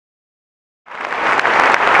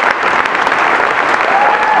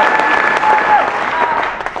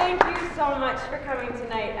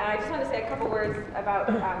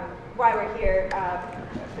why we're here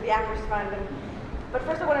for the Actors Fund. But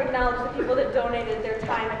first I want to acknowledge the people that donated their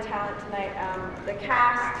time and talent tonight. The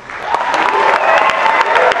cast,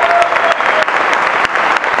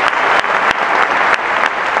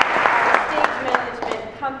 stage management,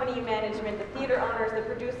 company management, the theater owners, the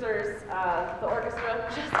producers, the orchestra.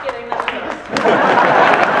 Just kidding, that's us.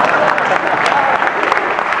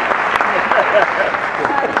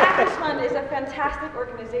 The Actors Fund is a fantastic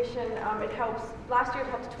organization. It helps, last year it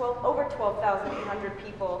helped over 12,800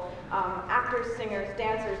 people, actors, singers,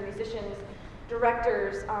 dancers, musicians,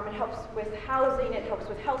 directors. It helps with housing, it helps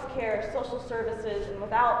with healthcare, social services, and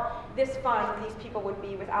without this fund, these people would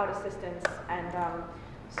be without assistance. And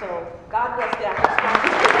so, God bless the Actors Fund.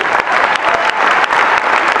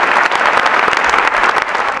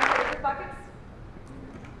 Buckets?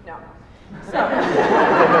 No. So,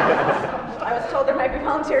 I was told there might be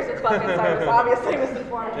volunteers with buckets. I was obviously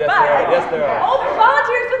misinformed. Yes, there are. Oh, there's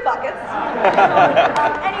volunteers with buckets. So,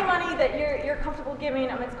 any money that you're comfortable giving,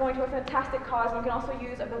 it's going to a fantastic cause. You can also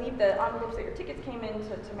use, I believe, the envelopes that your tickets came in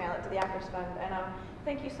to mail it to the Actors Fund. And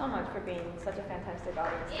thank you so much for being such a fantastic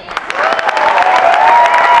audience tonight.